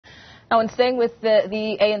Now, in staying with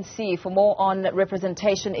the ANC, for more on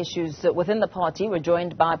representation issues within the party, we're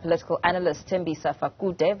joined by political analyst Thembisa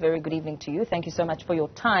Fakude. Very good evening to you. Thank you so much for your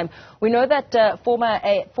time. We know that former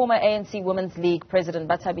ANC Women's League President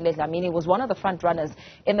Bathabile Dlamini was one of the front runners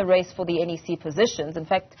in the race for the NEC positions. In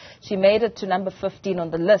fact, she made it to number 15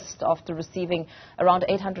 on the list after receiving around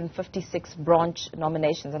 856 branch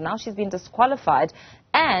nominations. And now she's been disqualified,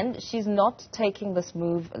 and she's not taking this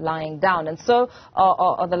move lying down. And so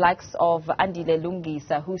are the likes of Andile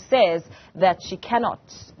Lungisa, who says that she cannot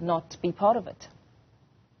not be part of it.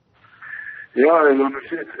 Yeah,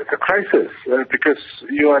 it's a crisis because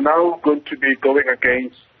you are now going to be going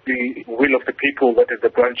against the will of the people, that is the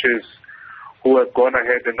branches who have gone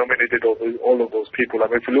ahead and nominated all of those people. I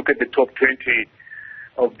mean, if you look at the top 20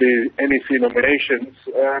 of the NEC nominations,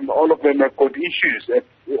 all of them have got issues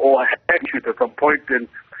or had issues at some point. And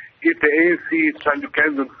if the ANC is trying to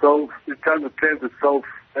cleanse itself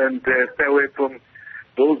and stay away from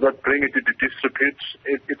those that bring it into disrepute,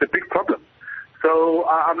 it's a big problem. So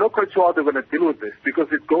I'm not quite sure how they're going to deal with this, because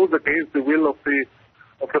it goes against the will of the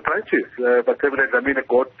branches. Bathabile Dlamini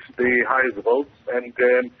got the highest votes, and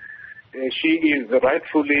she is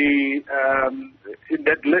rightfully in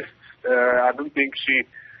that list. I don't think she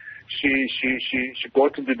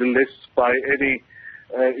got into the list by any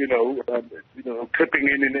clipping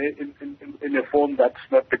in a form that's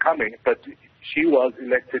not becoming, but she was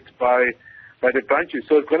elected by the branches.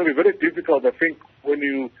 So it's going to be very difficult, I think, when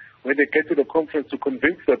they get to the conference, to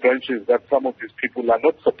convince the branches that some of these people are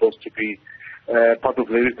not supposed to be part of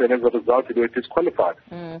the list, and as a result, they were disqualified.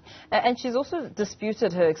 And she's also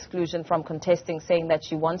disputed her exclusion from contesting, saying that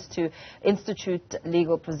she wants to institute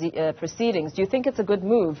legal proceedings. Do you think it's a good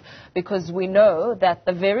move? Because we know that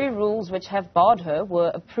the very rules which have barred her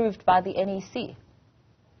were approved by the NEC.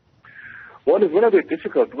 Well, it's very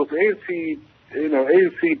difficult, because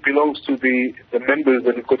ANC belongs to the members,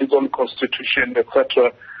 and it's got its own constitution,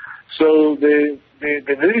 etc. So the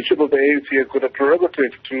leadership of the ANC has got a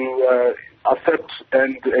prerogative to accept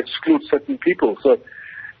and exclude certain people. So,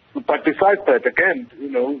 but besides that, again,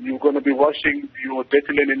 you're going to be washing your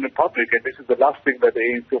dirty linen in the public, and this is the last thing that the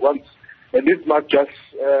ANC wants. And this might just,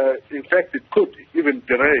 in fact, it could even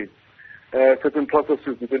derail certain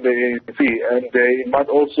processes within the ANC, and it might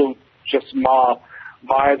also just mar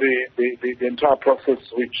the entire process,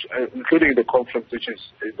 which, including the conference, which is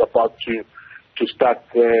about to start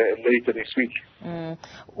later this week.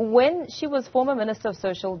 When she was former Minister of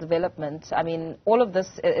Social Development, I mean, all of this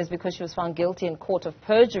is because she was found guilty in court of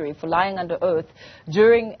perjury for lying under oath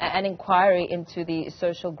during an inquiry into the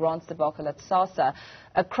social grants debacle at SASSA.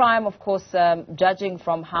 A crime, of course, judging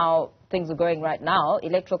from how things are going right now,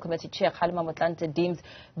 Electoral Committee Chair Kgalema Motlanthe deems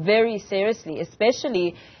very seriously,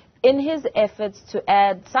 especially in his efforts to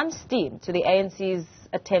add some steam to the ANC's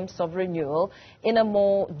attempts of renewal in a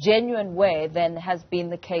more genuine way than has been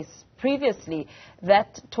the case previously.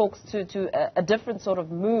 That talks to a different sort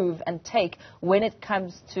of move and take when it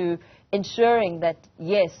comes to ensuring that,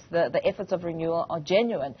 yes, the efforts of renewal are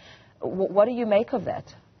genuine. What do you make of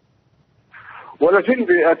that? Well, I think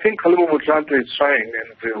Kgalema Motlanthe is trying,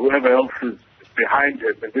 and whoever else is behind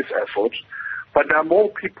it in this effort. But there are more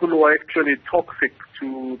people who are actually toxic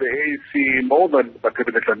to the ANC, more than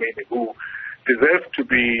Bathabile Dlamini, who deserve to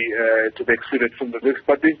be excluded from the list,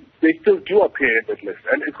 but they still do appear in that list.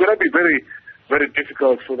 And it's going to be very, very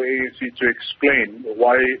difficult for the ANC to explain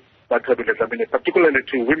why Bathabile Dlamini, particularly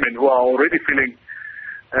to women who are already feeling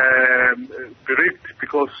bereaved,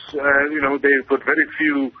 because they've got very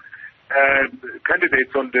few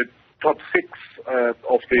candidates on the top 6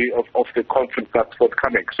 of the conference that's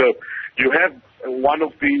forthcoming. So you have one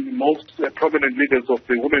of the most prominent leaders of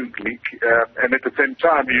the Women's League, and at the same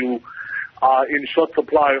time you are in short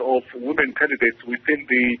supply of women candidates within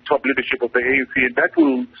the top leadership of the ANC, and that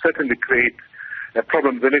will certainly create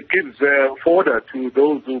problems, and it gives fodder to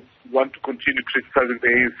those who want to continue criticizing the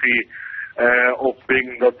ANC of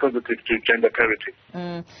being not positive to gender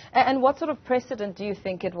parity. And what sort of precedent do you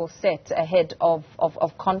think it will set ahead of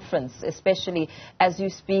conference, especially as you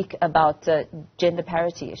speak about gender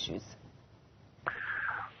parity issues?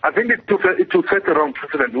 I think it will set the wrong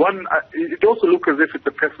precedent. One, it also looks as if it's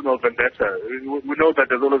a personal vendetta. We know that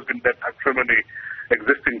there's always been that acrimony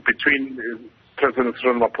existing between President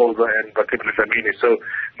Cyril Ramaphosa and Bathabile Dlamini. So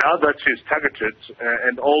now that she's targeted,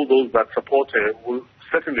 and all those that support her will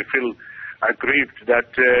certainly feel aggrieved that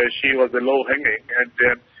she was a low-hanging, and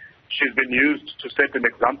she's been used to set an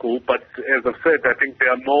example. But as I've said, I think there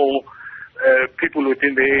are more people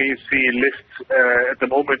within the ANC list at the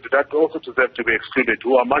moment that also deserve to be excluded,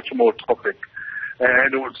 who are much more toxic, and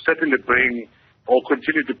will certainly bring or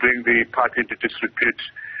continue to bring the party into disrepute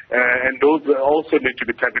And those also need to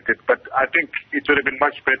be targeted. But I think it would have been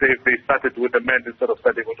much better if they started with the men instead of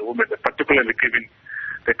starting with the women, particularly given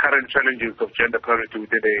the current challenges of gender parity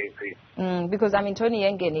within the ANC. Because, I mean, Tony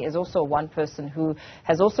Yengeni is also one person who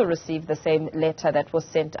has also received the same letter that was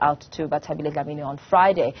sent out to Bathabile Dlamini on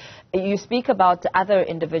Friday. You speak about other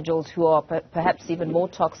individuals who are perhaps even more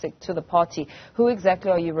toxic to the party. Who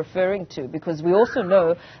exactly are you referring to? Because we also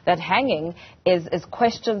know that hanging is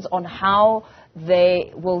questions on how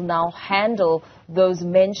they will now handle those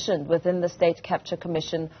mentioned within the State Capture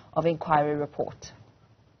Commission of Inquiry report.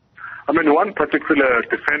 I mean, one particular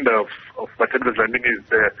defender of Bathabile Dlamini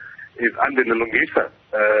is Andile Lungisa,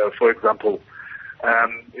 for example.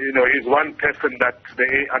 He's one person that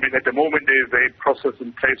at the moment there is a process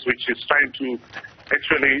in place which is trying to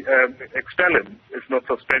actually expel him, if not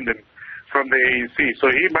suspend him, from the ANC. So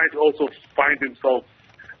he might also find himself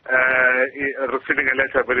receiving a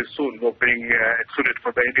letter very soon of being excluded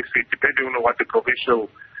from the NEC, depending on what the provincial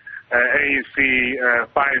ANC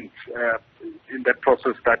finds in that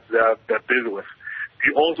process that they're dealing with.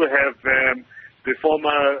 You also have the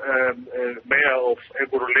former mayor of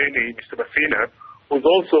Ekurhuleni, Mr. Basina, who's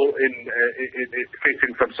also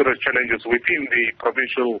facing some serious challenges within the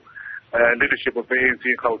provincial leadership of the ANC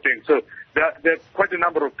in Gauteng. So there are quite a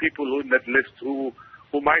number of people in that list who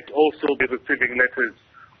might also be receiving letters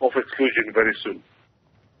of exclusion very soon.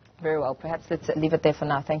 Very well. Perhaps let's leave it there for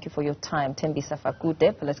now. Thank you for your time. Thembisa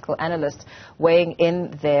Fakude, political analyst, weighing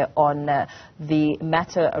in there on the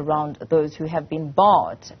matter around those who have been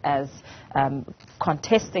barred as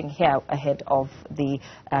contesting here ahead of the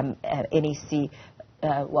NEC,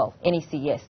 NEC, yes.